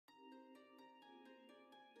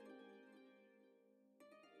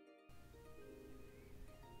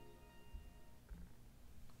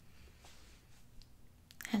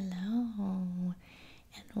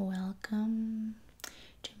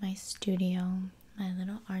studio, my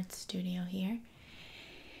little art studio here.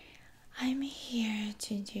 I'm here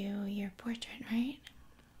to do your portrait, right?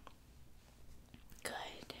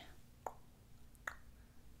 Good.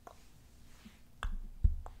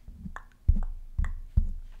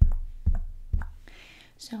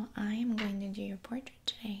 So I am going to do your portrait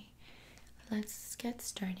today. Let's get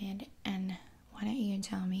started, and why don't you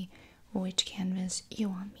tell me which canvas you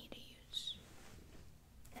want me to use?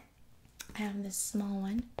 I have this small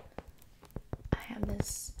one. I have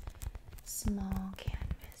this small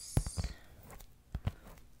canvas.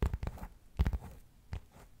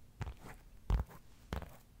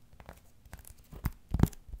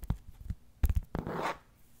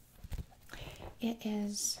 It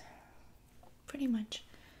is pretty much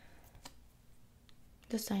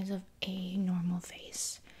the size of a normal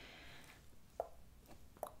face.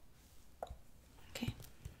 Okay.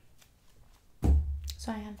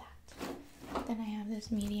 So I have that. Then I have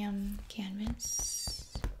this medium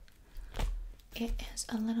canvas. It is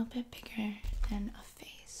a little bit bigger than a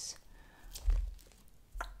face.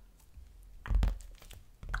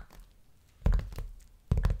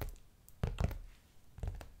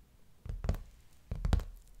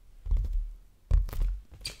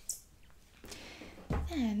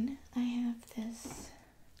 Then I have this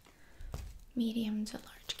medium to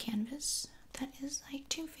large canvas that is like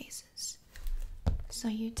two faces. So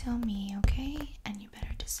you tell me, okay? And you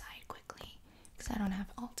better decide quickly because I don't have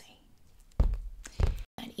all day.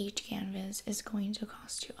 And each canvas is going to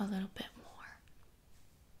cost you a little bit more.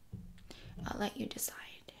 I'll let you decide.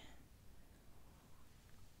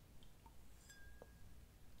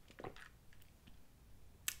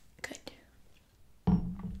 Good.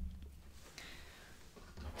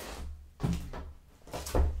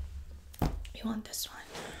 You want this one?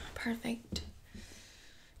 Perfect.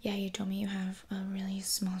 Yeah, you told me you have a really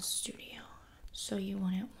small studio, so you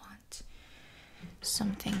wouldn't want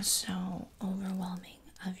something so overwhelming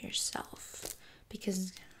of yourself,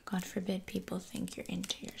 because God forbid people think you're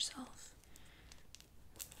into yourself.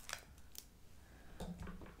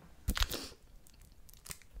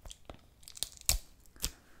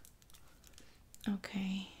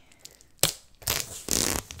 Okay.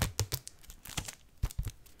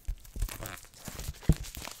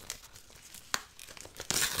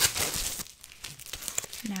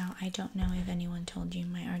 Now, I don't know if anyone told you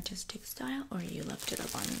my artistic style or you looked it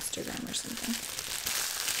up on Instagram or something,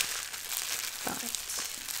 but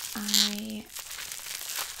I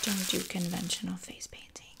don't do conventional face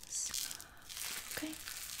paintings. Okay,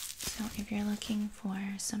 so if you're looking for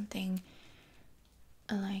something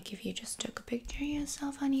like if you just took a picture of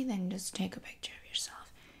yourself, honey, then just take a picture of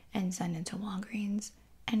yourself and send it to Walgreens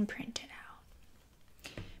and print it out.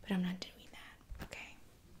 But I'm not doing that, okay?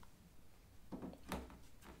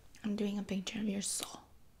 I'm doing a picture of your soul.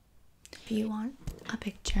 If you want a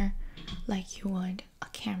picture like you would a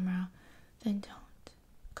camera, then don't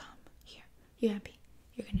come here. You happy?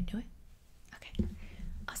 You're gonna do it? Okay,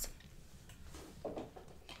 awesome.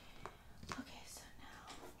 Okay, so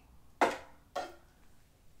now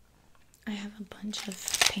I have a bunch of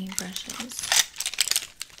paintbrushes.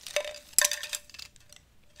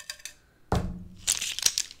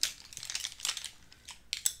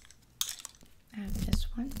 I have this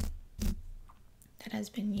one that has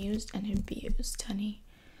been used and abused, honey.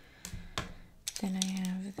 Then I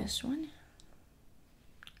have this one.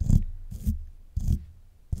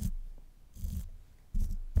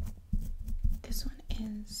 This one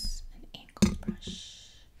is an angled brush.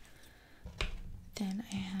 Then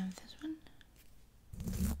I have this one.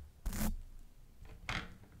 I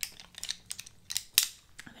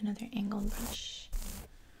have another angled brush.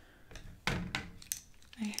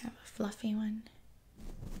 I have a fluffy one.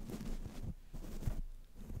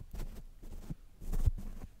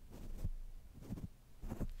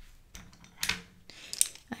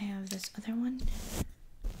 I have this other one.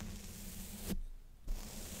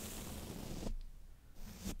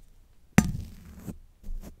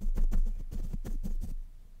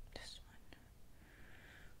 This one.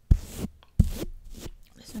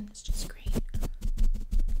 This one is just great.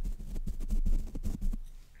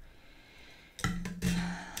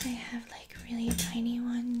 I have like really tiny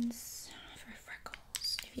ones for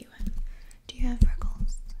freckles. If you have, do you have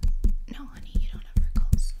freckles? No, honey, you don't have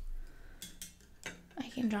freckles. I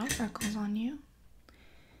can draw freckles on you,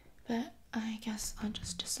 but I guess I'll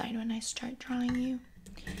just decide when I start drawing you,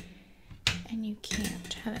 and you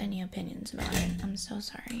can't have any opinions about it. I'm so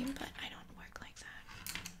sorry, but I don't work like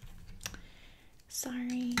that.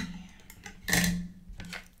 Sorry.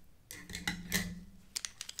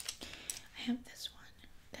 I have this one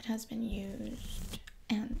that has been used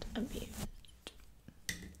and abused.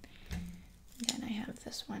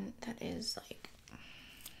 have this one that is like,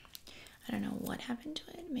 I don't know what happened to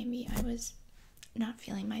it. Maybe I was not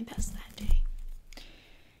feeling my best that day.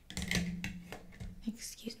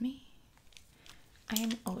 Excuse me. I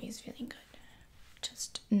am always feeling good,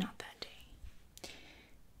 just not that day.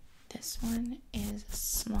 This one is a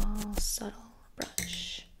small, subtle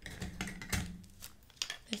brush.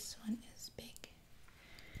 This one is big.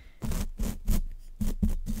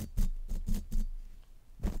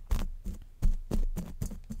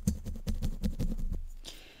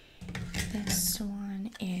 This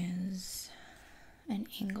one is an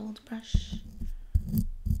angled brush.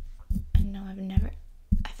 And no, I've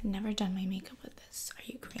never done my makeup with this. Are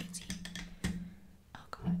you crazy? Oh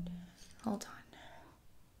god. Hold on.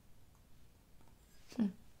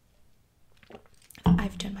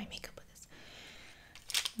 I've done my makeup with this.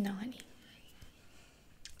 No, honey.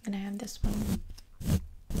 Then I have this one.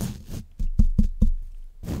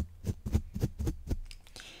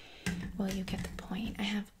 Well, you get the point. I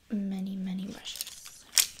have many, many brushes.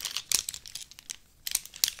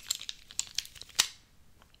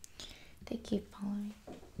 They keep following.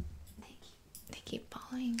 They keep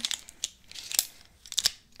falling.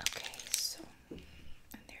 Okay, so,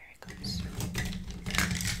 and there it goes.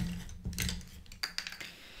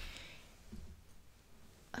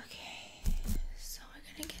 Okay, so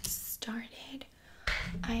we're gonna get started.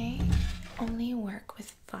 I only work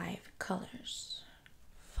with 5 colors.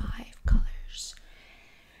 5 colors.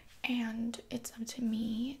 And it's up to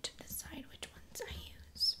me to decide which ones I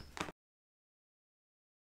use.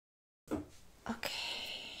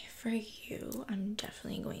 Okay, for you, I'm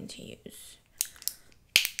definitely going to use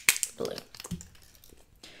blue.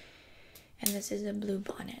 And this is a blue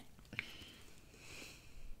bonnet.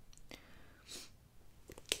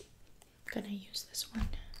 I'm gonna use this one.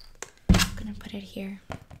 I'm gonna put it here.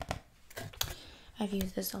 I've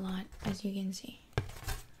used this a lot, as you can see.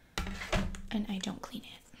 And I don't clean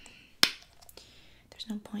it. There's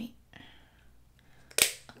no point.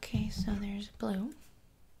 Okay, so there's blue.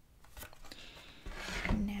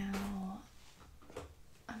 Now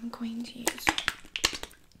I'm going to use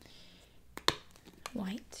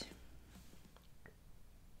white.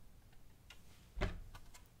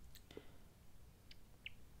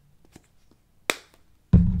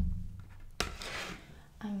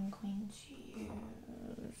 I'm going to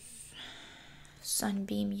use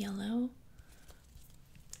sunbeam yellow.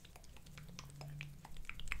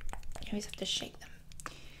 You always have to shake them.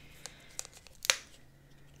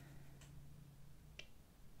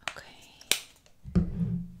 Okay.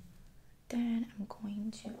 Then I'm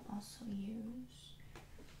going to also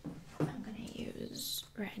use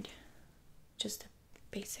red. Just a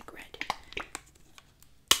basic red.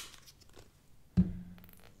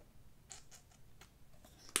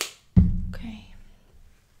 Okay.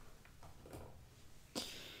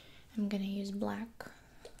 I'm gonna use black.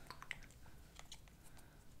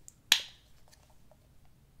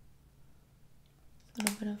 A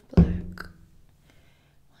little bit of black. 1,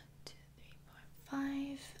 2, 3, 4,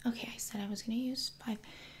 5. Okay, I said I was gonna use 5.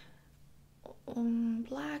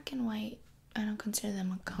 Black and white, I don't consider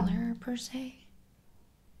them a color per se.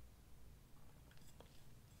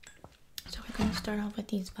 So we're gonna start off with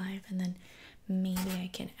these 5, and then maybe I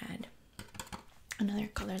can add another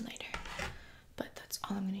color later. But that's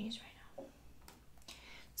all I'm gonna use right now.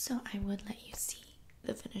 So I would let you see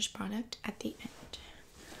the finished product at the end.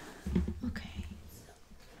 Okay, so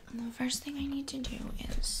the first thing I need to do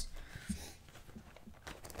is,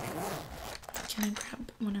 can I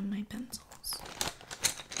grab one of my pencils?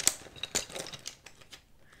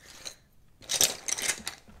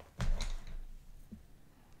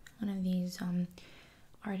 One of these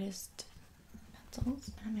artist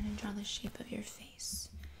pencils, and I'm gonna draw the shape of your face.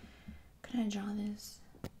 I'm gonna draw this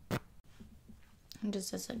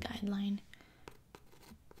just as a guideline.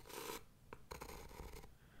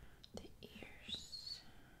 The ears,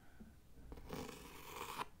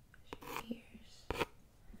 then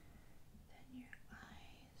your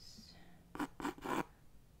eyes,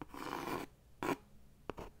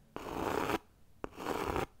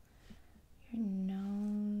 your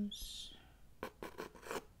nose,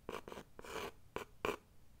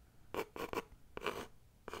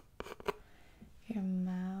 your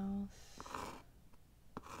mouth,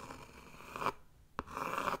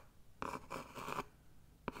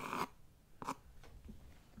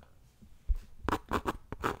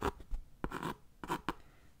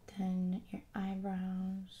 then your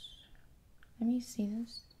eyebrows. Let me see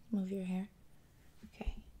this. Move your hair.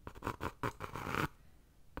 Okay.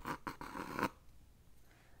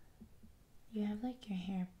 You have like your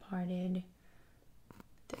hair parted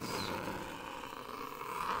this.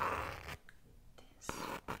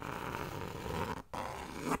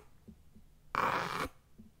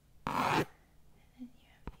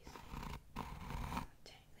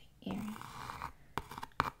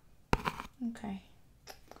 Okay.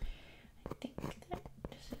 I think that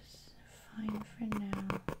this is fine for now.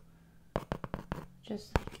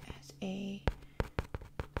 Just like as a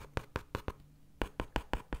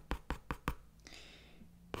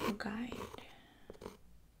guide.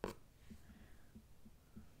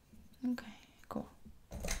 Okay, cool.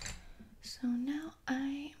 So now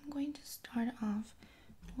I am going to start off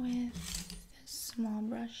with this small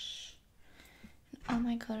brush. All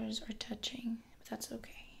my colors are touching, but that's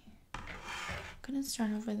okay. I'm gonna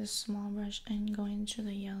start off with a small brush and go into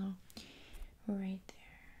the yellow right there.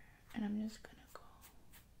 And I'm just gonna go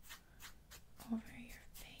over your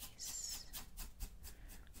face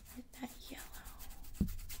with that yellow. I'm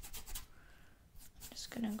just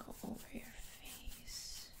gonna go over your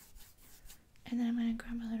face. And then I'm gonna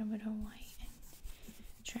grab a little bit of white and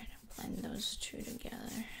try to blend those two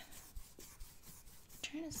together.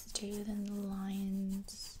 Trying to stay within the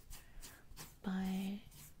lines, but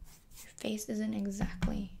your face isn't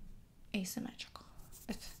exactly asymmetrical,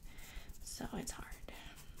 so it's hard.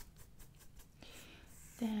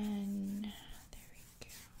 Then there we go.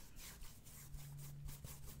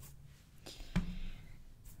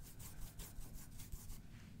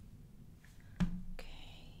 Okay,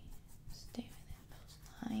 stay within those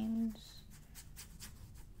lines.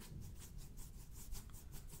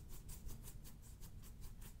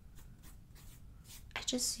 I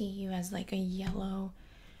just see you as like a yellow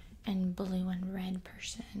and blue and red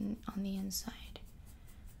person on the inside.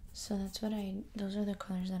 So those are the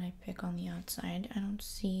colors that I pick on the outside. I don't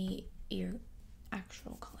see your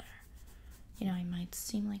actual color. You know, I might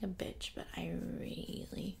seem like a bitch, but I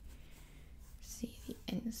really see the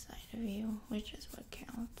inside of you, which is what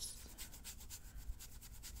counts.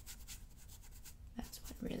 That's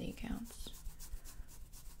what really counts.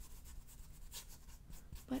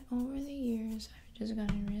 But over the years, I've just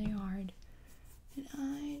gotten really hard. And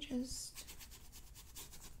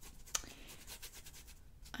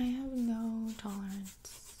I have no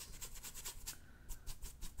tolerance.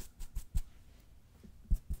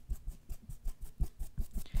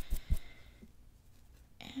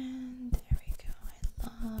 And there we go.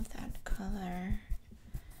 I love that color.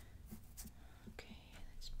 Okay,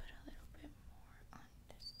 let's put a little bit more on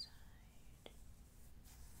this side.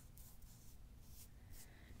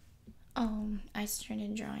 I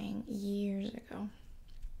started drawing years ago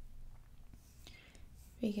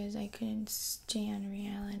because I couldn't stand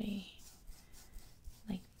reality,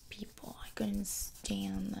 like people. I couldn't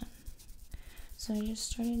stand them. So I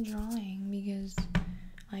just started drawing because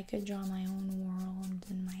I could draw my own world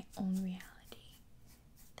and my own reality.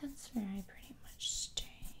 That's where I pretty much stay.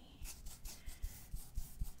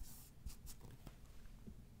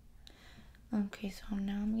 Okay, so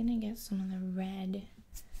now I'm gonna get some of the red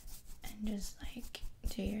and just like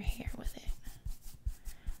do your hair with it.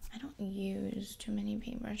 I don't use too many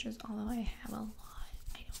paintbrushes, although I have a lot.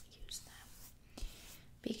 I don't use them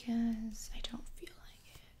because I don't feel like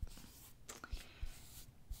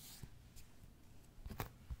it.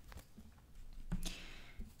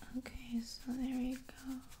 Okay, so there we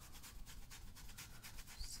go.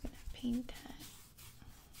 Just gonna paint that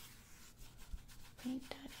in.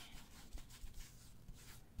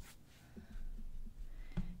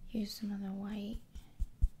 Use some of the white.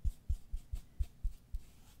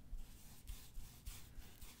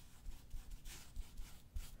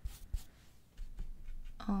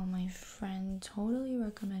 Oh, my friend totally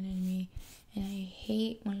recommended me, and I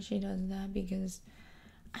hate when she does that because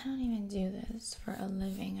I don't even do this for a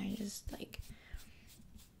living. I just like,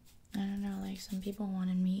 I don't know, like some people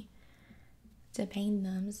wanted me to paint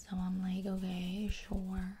them, so I'm like, okay,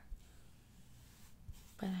 sure.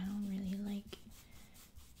 But I don't really like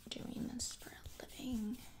doing this for a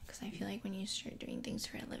living because I feel like when you start doing things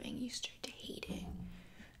for a living, you start to hate it.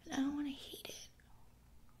 And I don't want to hate it.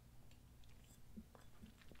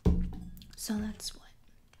 So that's what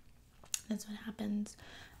happens.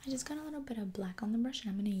 I just got a little bit of black on the brush and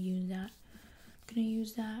I'm gonna use that. I'm gonna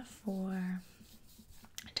use that for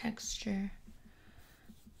texture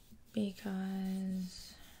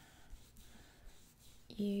because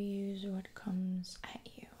you use what comes at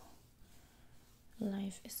you.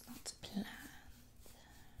 Life is not planned.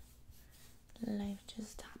 Life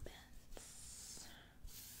just happens.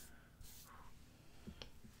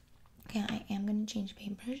 Okay, I am gonna change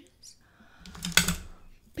paintbrushes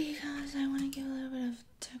because I want to give a little bit of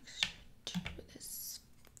texture to this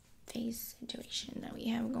face situation that we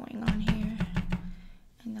have going on here,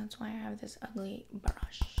 and that's why I have this ugly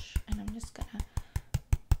brush, and I'm just gonna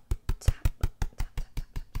tap.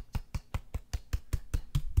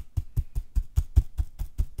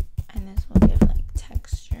 And this will give like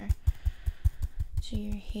texture to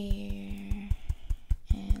your hair.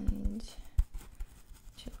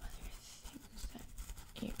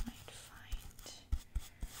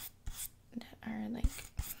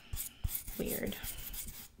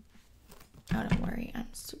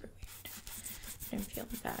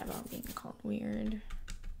 weird.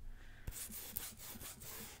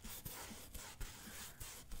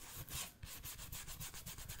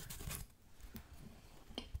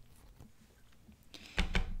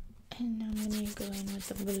 And I'm gonna go in with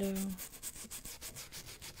the blue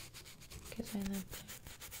because I love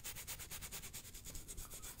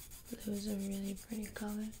blue. Blue is a really pretty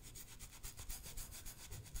color.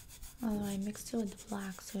 Although I mixed it with the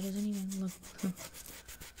black, so it doesn't even look blue.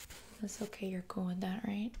 That's okay, you're cool with that,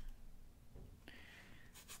 right?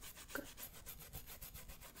 Good.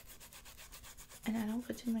 And I don't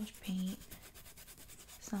put too much paint.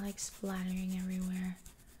 It's not like splattering everywhere.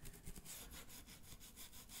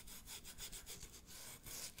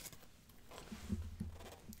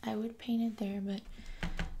 I would paint it there, but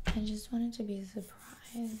I just wanted to be a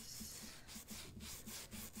surprise.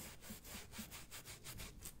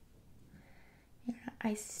 Yeah,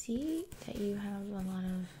 I see that you have a lot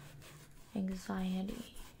of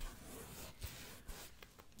anxiety.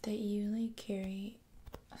 That you like carry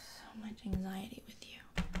so much anxiety with you.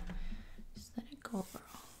 Just let it go,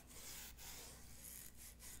 girl.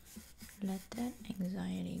 Let that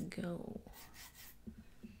anxiety go.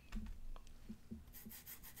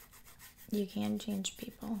 You can't change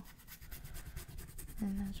people.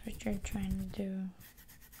 And that's what you're trying to do.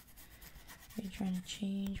 You're trying to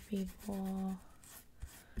change people.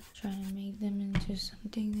 Trying to make them into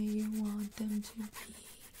something that you want them to be.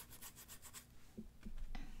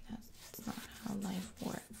 And that's not how life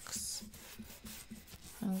works.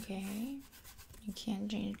 Okay? You can't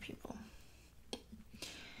change people.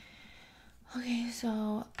 Okay,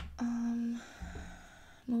 so,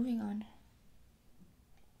 moving on.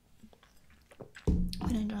 I'm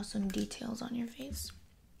gonna draw some details on your face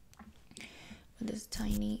with this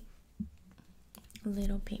tiny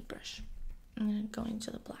little paintbrush. I'm gonna go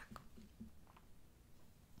into the black.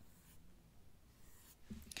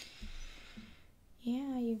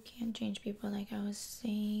 Yeah, you can't change people like I was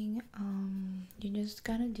saying. You just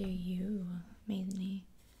gotta do you, mainly.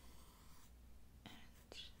 And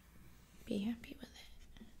be happy with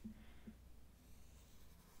it.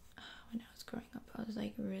 When I was growing up, I was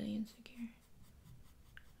like really insecure.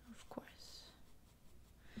 Of course.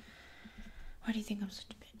 Why do you think I'm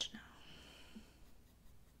such a bitch now?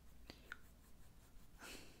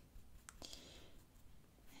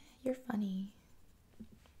 You're funny.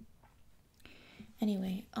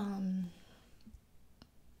 Anyway, yeah,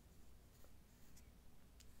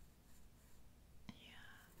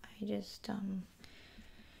 I just,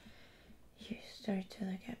 you start to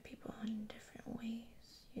look at people in different ways.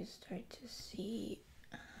 You start to see,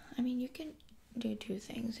 I mean, you can do two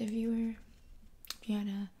things. If you had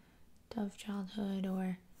a tough childhood,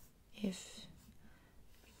 or if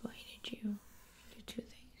people hated you, do two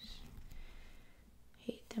things.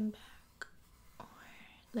 Hate them back, or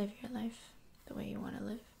live your life the way you want to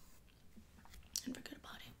live and forget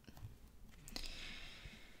about it.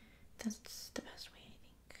 That's the best way, I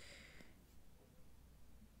think.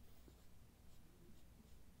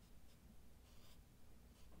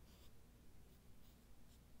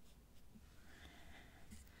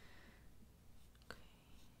 Okay.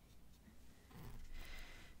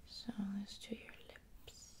 So let's do your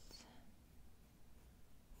lips.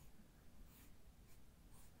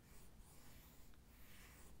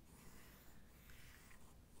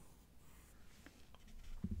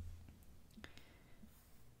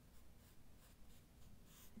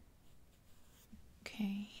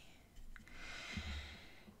 Okay.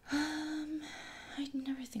 I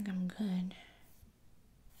never think I'm good.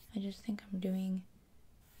 I just think I'm doing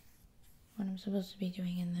what I'm supposed to be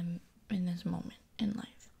doing in this moment in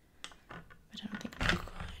life. But I don't think I'm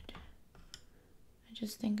good. I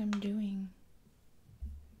just think I'm doing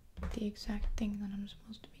the exact thing that I'm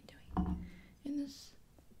supposed to be doing in this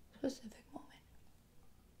specific moment.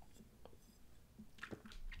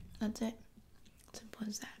 That's it. Simple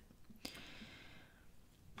as that.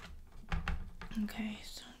 Okay,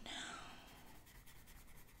 so now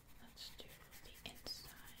let's do the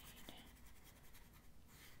inside.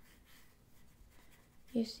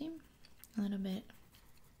 You seem a little bit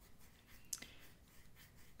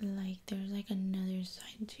like there's like another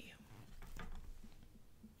side to you.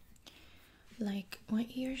 Like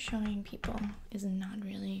what you're showing people is not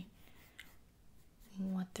really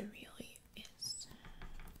what the real you is.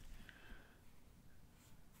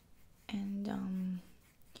 And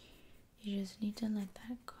you just need to let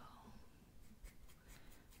that go.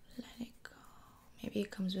 Let it go. Maybe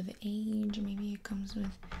it comes with age, maybe it comes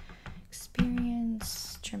with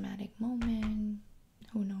experience, traumatic moment,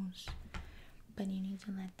 who knows. But you need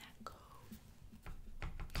to let that go.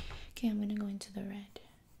 Okay, I'm gonna go into the red.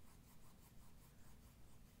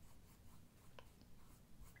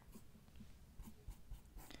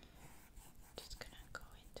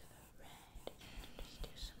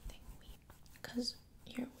 because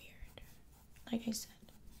you're weird, like I said.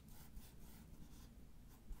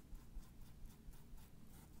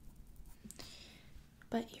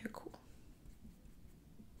 But you're cool.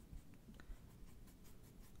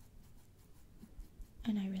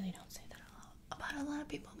 And I really don't say that about a lot of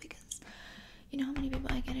people because you know how many people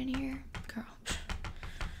I get in here? Girl,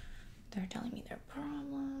 they're telling me their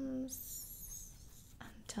problems. I'm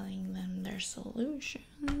telling them their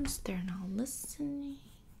solutions. They're not listening.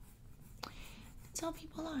 That's how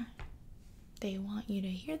people are. They want you to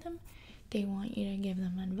hear them. They want you to give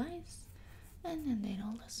them advice. And then they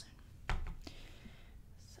don't listen.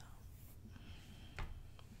 So,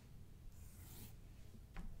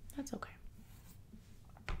 that's okay.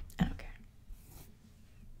 I don't care.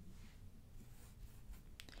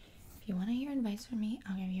 If you want to hear advice from me,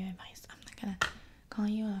 I'll give you advice. I'm not gonna call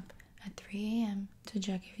you up at 3 a.m. to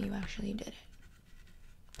check if you actually did it.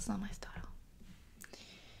 It's not my style.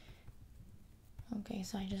 Okay,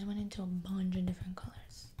 so I just went into a bunch of different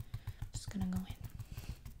colors. Just gonna go in.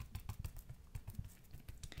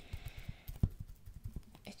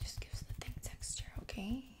 It just gives the thing texture,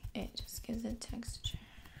 okay? It just gives it texture.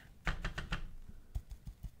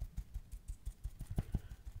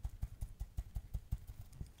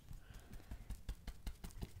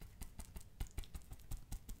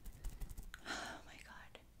 Oh my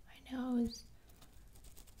god, my nose.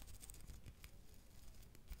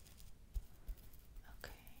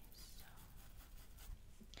 Okay, so.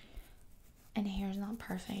 And hair is not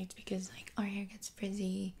perfect because, like, our hair gets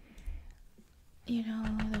frizzy. You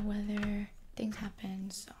know, the weather, things happen,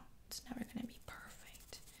 so it's never gonna be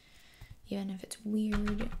perfect. Even if it's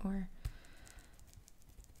weird or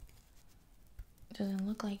doesn't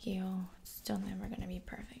look like you, it's still never gonna be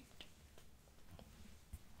perfect.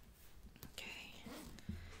 Okay,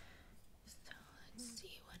 so let's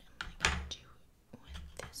see, what am I gonna do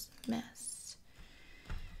with this mess?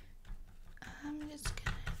 I'm just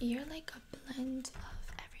gonna, you're like a blend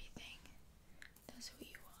of everything. That's who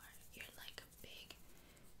you are. You're like a big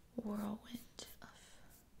whirlwind of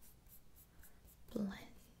blend.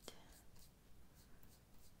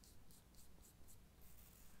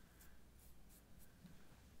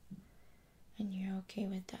 And you're okay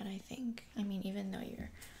with that, I think. I mean, even though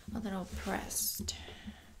you're a little pressed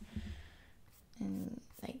and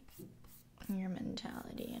like your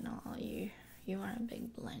mentality and all, you are a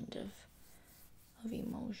big blend of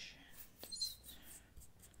emotions.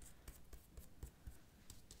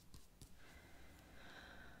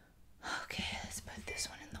 Okay, let's put this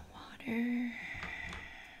one in the water.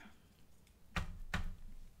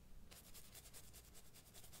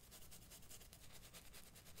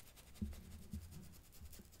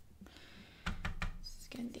 Let's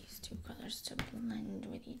get these two colors to blend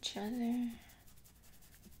with each other.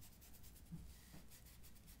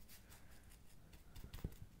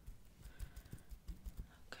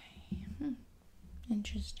 Okay,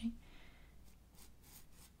 interesting.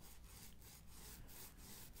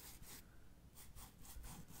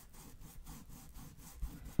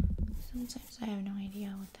 Sometimes I have no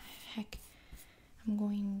idea what the heck I'm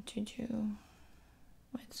going to do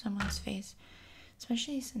with someone's face,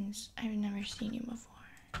 especially since I've never seen you before.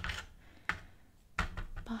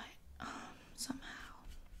 But somehow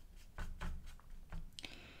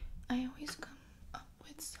I always come up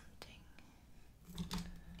with something. And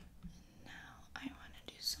now I want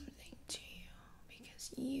to do something to you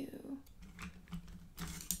because you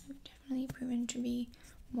have definitely proven to be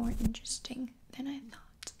more interesting than I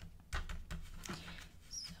thought.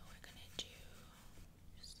 So we're gonna do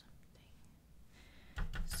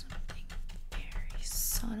something very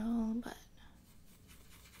subtle, but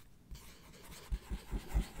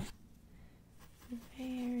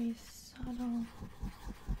very subtle.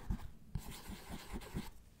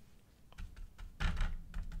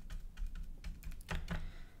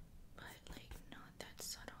 But like not that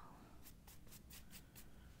subtle.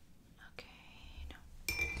 Okay, no.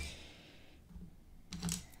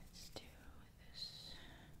 Let's do this.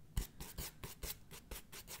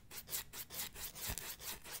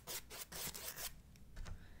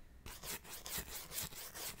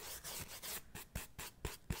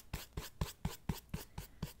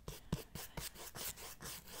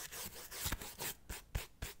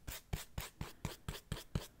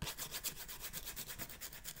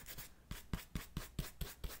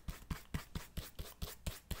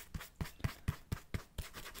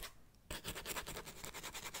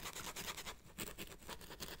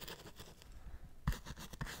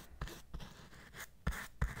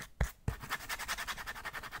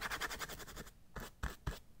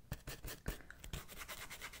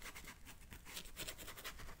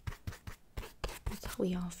 That's how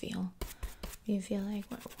we all feel You feel like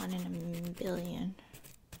we're one in a billion.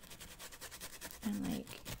 And like,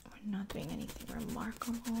 we're not doing anything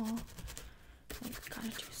remarkable. Like, gotta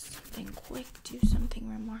do something quick, do something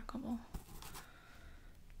remarkable.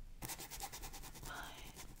 But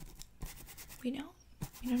we don't.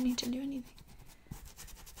 We don't need to do anything.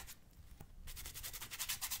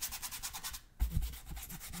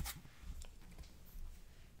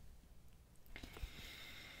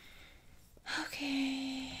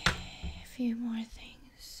 Okay, a few more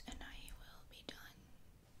things and I will be done.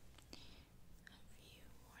 A few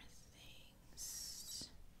more things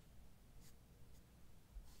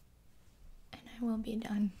and I will be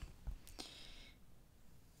done.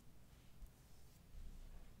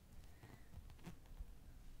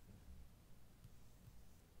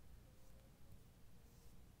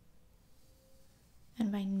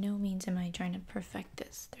 And by no means am I trying to perfect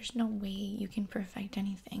this. There's no way you can perfect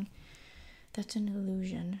anything. That's an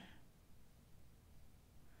illusion.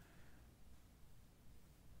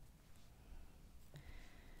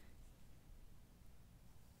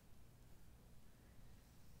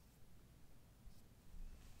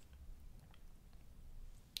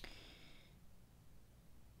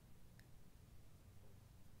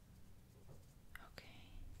 Okay.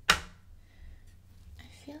 I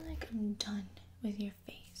feel like I'm done with your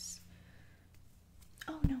face.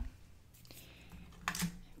 Oh no. I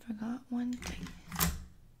forgot one thing.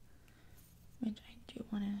 Which I do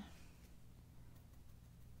want to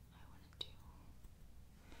do.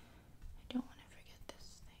 I don't want to forget this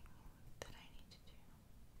thing that I need to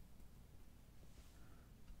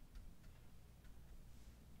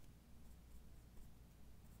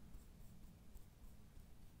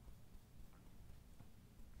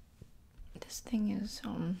do. This thing is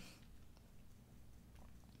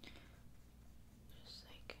just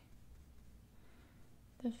like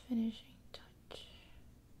the finishing touch.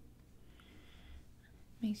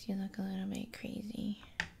 Makes you look a little bit crazy.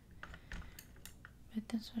 But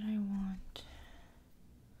that's what I want.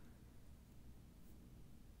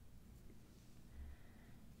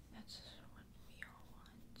 That's what we all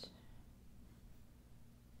want.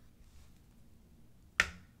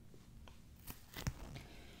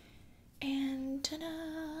 And ta-da!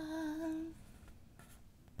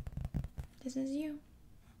 This is you.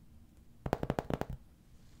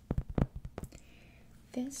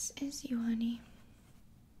 This is you, honey.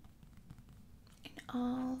 In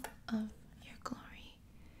all of your glory.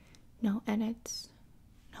 No edits,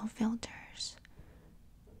 no filters.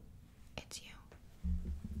 It's you.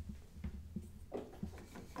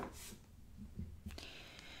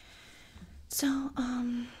 So,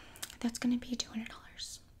 that's gonna be $200.